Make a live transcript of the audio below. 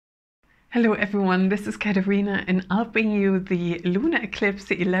Hello everyone, this is Katerina and I'll bring you the Lunar Eclipse,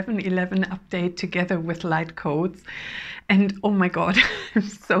 the 11/11 update together with light codes. And oh my god, I'm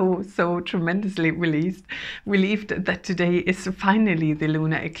so tremendously relieved that today is finally the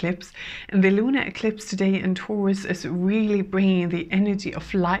Lunar Eclipse. And the Lunar Eclipse today in Taurus is really bringing the energy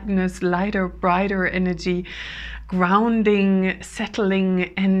of lightness, lighter, brighter energy, grounding,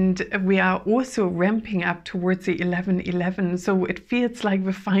 settling, and we are also ramping up towards the 11/11, so it feels like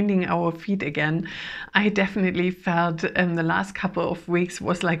we're finding our feet again. I definitely felt the last couple of weeks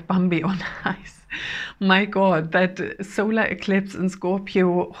was like Bambi on ice. My god, that solar eclipse in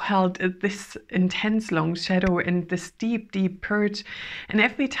Scorpio held this intense long shadow and this deep purge, and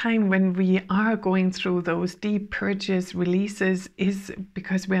every time when we are going through those deep purges, releases, is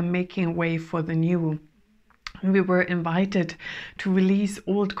because we're making way for the new. We were invited to release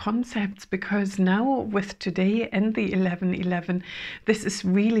old concepts because now with today and the 11/11, this is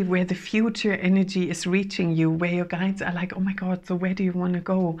really where the future energy is reaching you, where your guides are like, oh my god, so where do you want to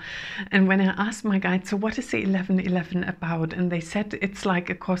go? And when I asked my guides, so what is the 11/11 about? And they said it's like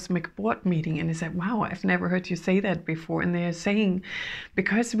a cosmic board meeting. And I said, wow, I've never heard you say that before. And they are saying,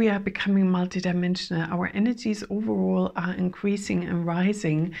 because we are becoming multidimensional, our energies overall are increasing and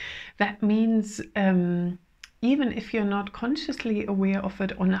rising. That means even if you're not consciously aware of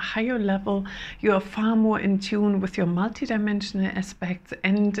it on a higher level, you are far more in tune with your multidimensional aspects,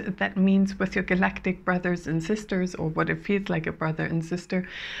 and that means with your galactic brothers and sisters, or what it feels like a brother and sister,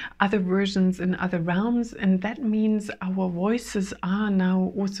 other versions in other realms. And that means our voices are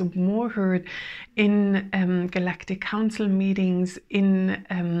now also more heard in galactic council meetings, in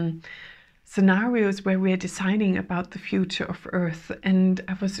scenarios where we're deciding about the future of Earth. And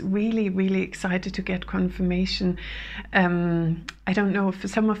I was really excited to get confirmation. I don't know if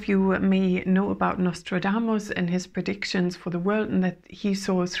some of you may know about Nostradamus and his predictions for the world, and that he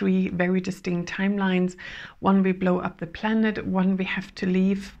saw 3 very distinct timelines. One, we blow up the planet; one, we have to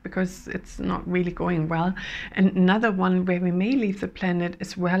leave because it's not really going well; and another one where we may leave the planet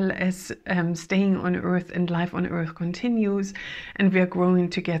as well as staying on Earth, and life on Earth continues and we are growing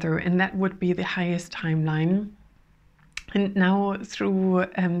together. And that would be the highest timeline. And now through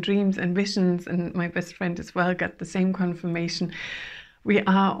dreams and visions, and my best friend as well got the same confirmation, we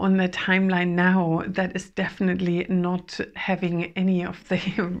are on the timeline now that is definitely not having any of the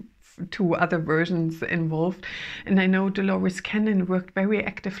 2 other versions involved. And I know Dolores Cannon worked very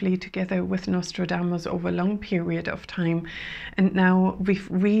actively together with Nostradamus over a long period of time, and now we've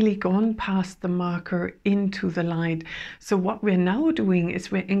really gone past the marker into the light. So what we're now doing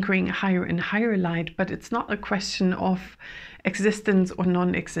is we're anchoring higher and higher light, but it's not a question of existence or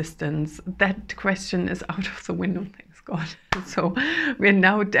non-existence. That question is out of the window, thanks God. So we're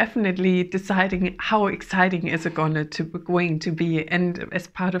now definitely deciding how exciting is it going to be. And as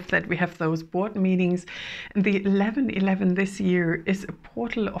part of that, we have those board meetings. And the 11/11 this year is a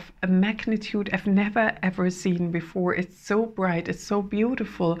portal of a magnitude I've never ever seen before. It's so bright, it's so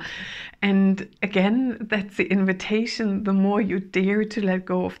beautiful. And again, that's the invitation. The more you dare to let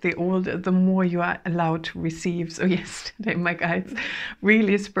go of the old, the more you are allowed to receive. So yesterday, my guides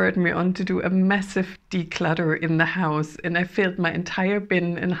really spurred me on to do a massive declutter in the house. And I filled my entire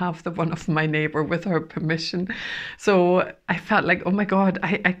bin and half the one of my neighbor with her permission. So I felt like, oh my God,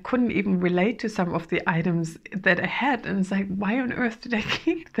 I couldn't even relate to some of the items that I had. And it's like, why on earth did I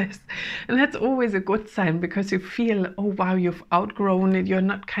keep this? And that's always a good sign, because you feel, oh wow, you've outgrown it. You're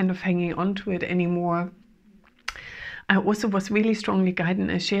not kind of hanging on to it anymore. I also was really strongly guided,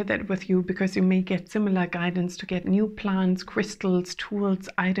 and I share that with you because you may get similar guidance to get new plants, crystals, tools,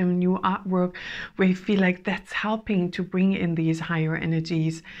 item, new artwork, where you feel like that's helping to bring in these higher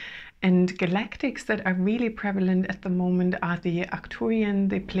energies. And galactics that are really prevalent at the moment are the Arcturian,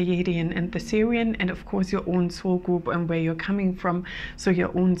 the Pleiadian, and the Sirian, and of course your own soul group and where you're coming from, so your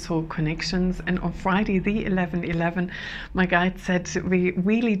own soul connections. And on Friday, the 11/11, my guide said we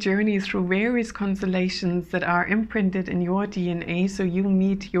really journey through various constellations that are imprinted in your DNA, so you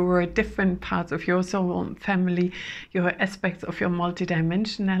meet your different parts of your soul family, your aspects of your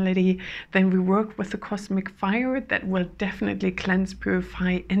multidimensionality. Then we work with the cosmic fire that will definitely cleanse,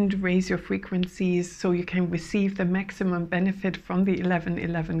 purify, and raise your frequencies so you can receive the maximum benefit from the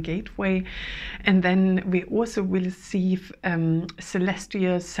 11/11 gateway. And then we also will receive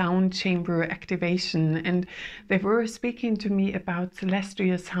celestial sound chamber activation. And they were speaking to me about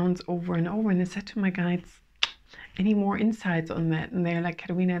celestial sounds over and over, and I said to my guides, any more insights on that? And they're like,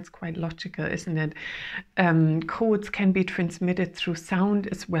 Katarina, it's quite logical, isn't it? Codes can be transmitted through sound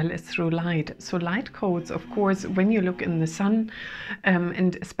as well as through light. So light codes, of course, when you look in the sun,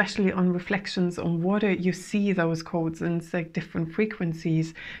 and especially on reflections on water, you see those codes, and it's like different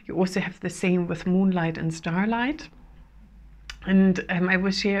frequencies. You also have the same with moonlight and starlight. And I will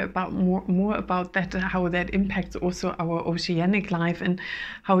share about more about that, how that impacts also our oceanic life and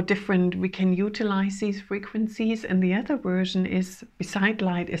how different we can utilize these frequencies. And the other version is, beside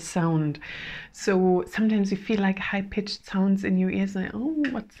light, is sound. So sometimes you feel like high-pitched sounds in your ears, like, oh,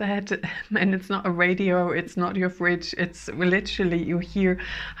 what's that? And it's not a radio, it's not your fridge, it's literally you hear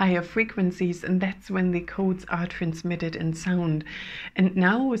higher frequencies, and that's when the codes are transmitted in sound. And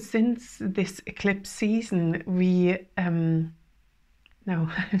now, since this eclipse season, we no,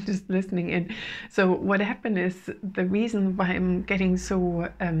 I'm just listening in. So what happened is, the reason why I'm getting so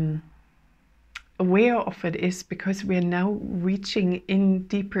aware of it is because we are now reaching in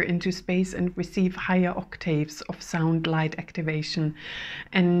deeper into space and receive higher octaves of sound light activation.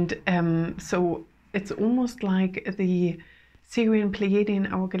 And so it's almost like the Arcturian Pleiadian,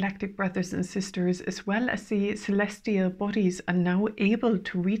 our galactic brothers and sisters, as well as the celestial bodies, are now able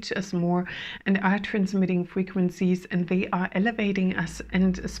to reach us more and are transmitting frequencies, and they are elevating us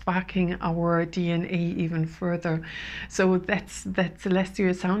and sparking our DNA even further. So that's that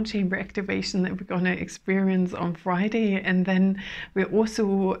celestial sound chamber activation that we're going to experience on Friday. And then we're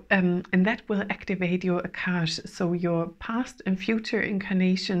also, and that will activate your Akash, so your past and future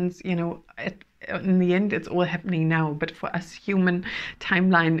incarnations, you know, in the end, it's all happening now, but for us human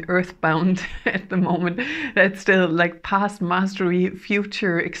timeline, earthbound at the moment, that's still like past mastery,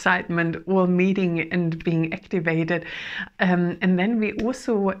 future excitement, all meeting and being activated. And then we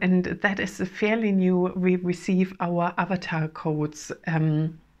also, and that is fairly new, we receive our avatar codes.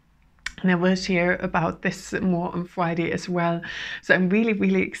 And I will share about this more on Friday as well. So I'm really,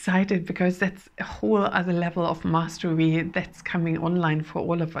 really excited, because that's a whole other level of mastery that's coming online for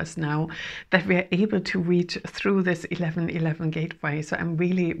all of us now, that we're able to reach through this 1111 gateway. So I'm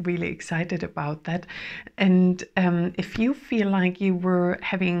really, really excited about that. And if you feel like you were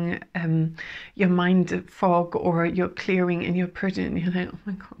having your mind fog, or you're clearing and you're purging, and you're like, oh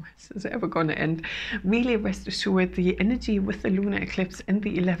my God, is this ever going to end? Really rest assured, the energy with the lunar eclipse and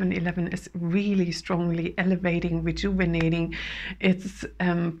the 1111 is really strongly elevating, rejuvenating. It's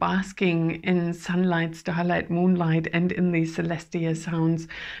basking in sunlight, starlight, moonlight, and in these celestial sounds.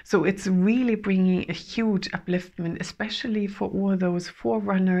 So it's really bringing a huge upliftment, especially for all those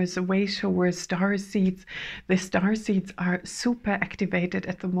forerunners, way showers, star seeds. The star seeds are super activated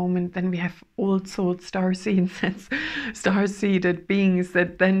at the moment. Then we have old soul star seeds, that's star seeded beings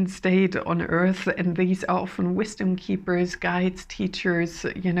that then stayed on Earth, and these are often wisdom keepers, guides, teachers,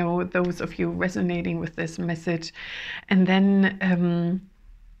 you know, those of you resonating with this message. And then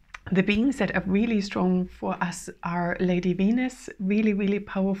the beings that are really strong for us are Lady Venus, really, really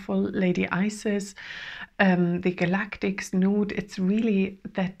powerful, Lady Isis, the Galactics Node. It's really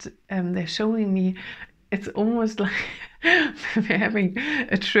that they're showing me, it's almost like we're having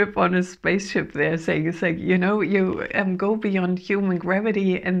a trip on a spaceship. They're saying, it's like, you know, you go beyond human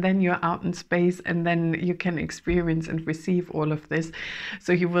gravity, and then you're out in space, and then you can experience and receive all of this.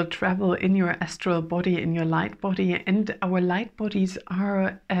 So you will travel in your astral body, in your light body, and our light bodies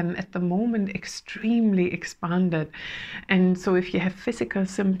are at the moment extremely expanded. And so if you have physical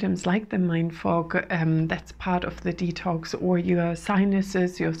symptoms like the mind fog, that's part of the detox, or your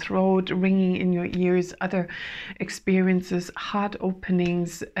sinuses, your throat, ringing in your ears, other experiences, heart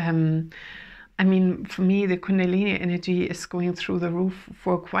openings. I mean, for me, the Kundalini energy is going through the roof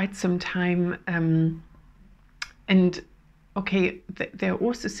for quite some time. And okay, they're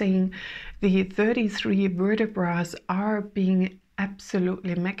also saying the 33 vertebrae are being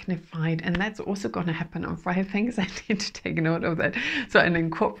absolutely magnified, and that's also going to happen on Friday. Thanks, I need to take note of that so I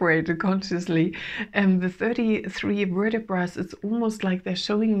incorporate it consciously. The 33 vertebrae, it's almost like they're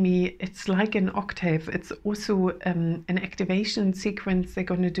showing me, it's like an octave. It's also an activation sequence they're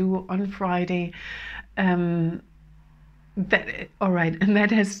going to do on Friday. All right, and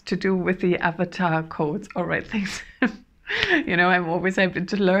that has to do with the avatar codes. All right, thanks. You know, I'm always happy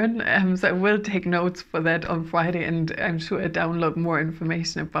to learn, so I will take notes for that on Friday, and I'm sure I download more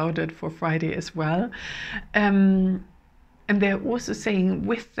information about it for Friday as well. And they're also saying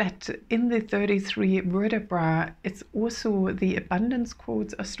with that, in the 33 vertebrae, it's also the abundance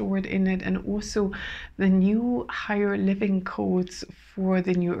codes are stored in it, and also the new higher living codes for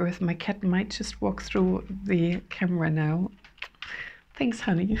the new earth. My cat might just walk through the camera now. Thanks,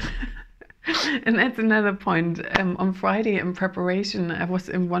 honey. And that's another point. On Friday, in preparation, I was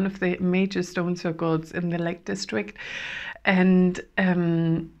in one of the major stone circles in the Lake District, and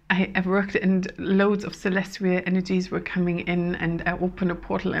I worked, and loads of celestial energies were coming in, and I opened a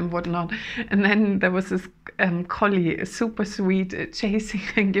portal and whatnot. And then there was this collie, super sweet, chasing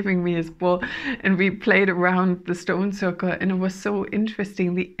and giving me his ball, and we played around the stone circle, and it was so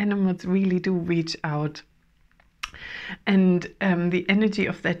interesting. The animals really do reach out. And the energy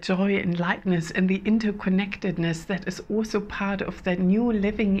of that joy and lightness and the interconnectedness that is also part of that new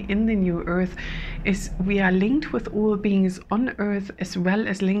living in the new earth is we are linked with all beings on earth, as well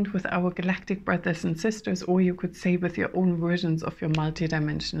as linked with our galactic brothers and sisters, or you could say with your own versions of your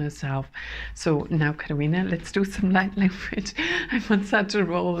multidimensional self. So now, Katarina, let's do some light language. I'm on such a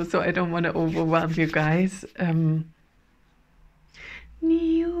roll, so I don't want to overwhelm you guys.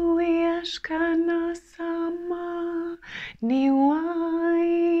 Niuashkana sama niwayu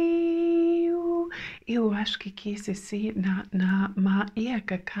iwashkiki sisi na ma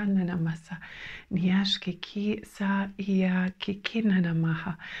iakakana namasa niashkiki sa iakikina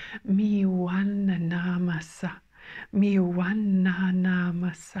namaha miwana namasa miwana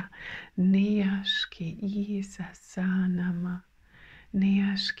namasa niashki isa sanama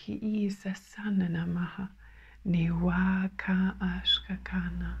niashki isa sananamaha Niwaka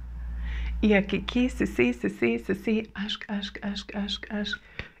ashkakana. Ia kiki sisi ashk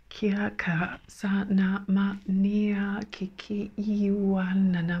kiaka sa na ma nia kiki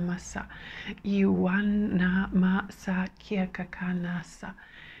iwana namasa iwana ma sa kia kakana sa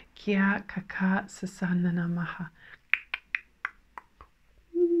kia kaka sasana namaha.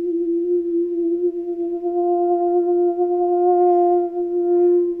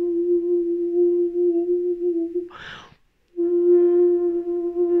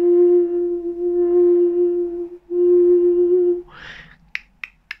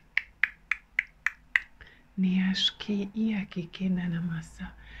 Niashki iakikina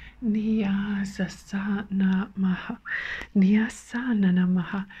namasa Niyasasana maha Niyasana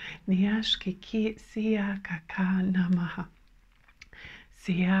namaha Niyashkiki siyakaka namaha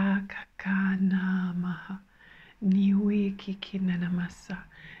Siyakaka namaha Niwi kikina namasa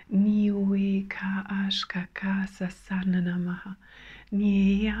Niwi ka ashkaka sasana namaha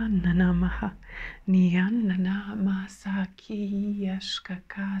Niyana namaha Niyana namasa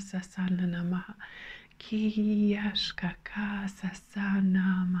kiyashkaka sasana namaha Kiyashkaka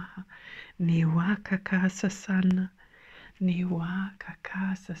sasana maha Niwakaka sasana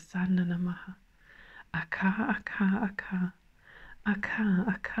Niwakaka sasana namaha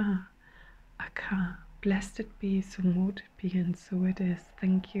Aka Blessed it be, so mote it be, and so it is.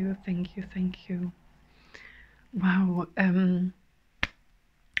 Thank you, thank you, thank you. Wow.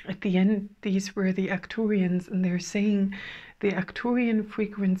 At the end, these were the Arcturians, and they're saying the Arcturian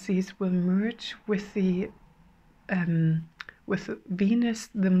frequencies will merge with the with Venus,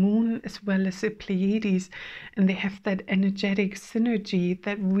 the moon, as well as the Pleiades, and they have that energetic synergy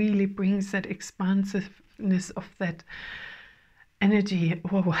that really brings that expansiveness of that energy.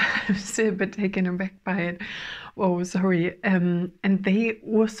 Whoa, I'm still a bit taken aback by it. Whoa, sorry. And they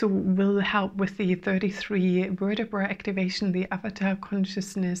also will help with the 33 vertebra activation, the avatar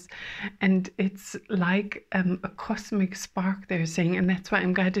consciousness. And it's like a cosmic spark, they're saying. And that's why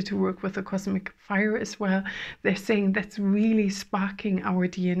I'm guided to work with the cosmic fire as well. They're saying that's really sparking our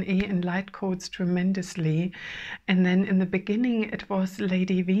DNA and light codes tremendously. And then in the beginning, it was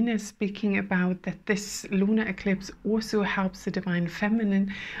Lady Venus speaking about that this lunar eclipse also helps the divine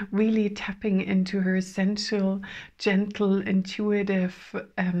feminine, really tapping into her essential, gentle, intuitive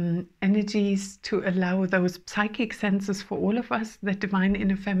energies to allow those psychic senses for all of us, the divine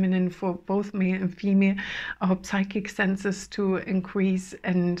inner feminine for both male and female, our psychic senses to increase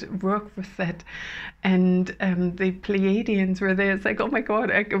and work with that. And the Pleiadians were there. It's like, oh my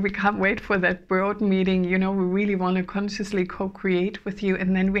God, we can't wait for that broad meeting. You know, we really want to consciously co-create with you.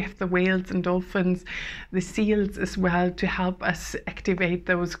 And then we have the whales and dolphins, the seals as well, to help us activate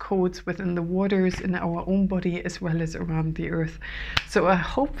those codes within the waters in our own body as well as around the earth. So I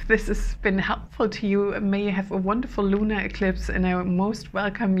hope this has been helpful to you. May you have a wonderful lunar eclipse, and I most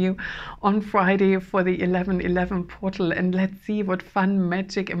welcome you on Friday for the 11/11 portal, and let's see what fun,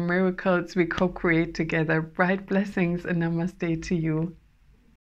 magic and miracles we co-create together. Bright blessings and namaste to you.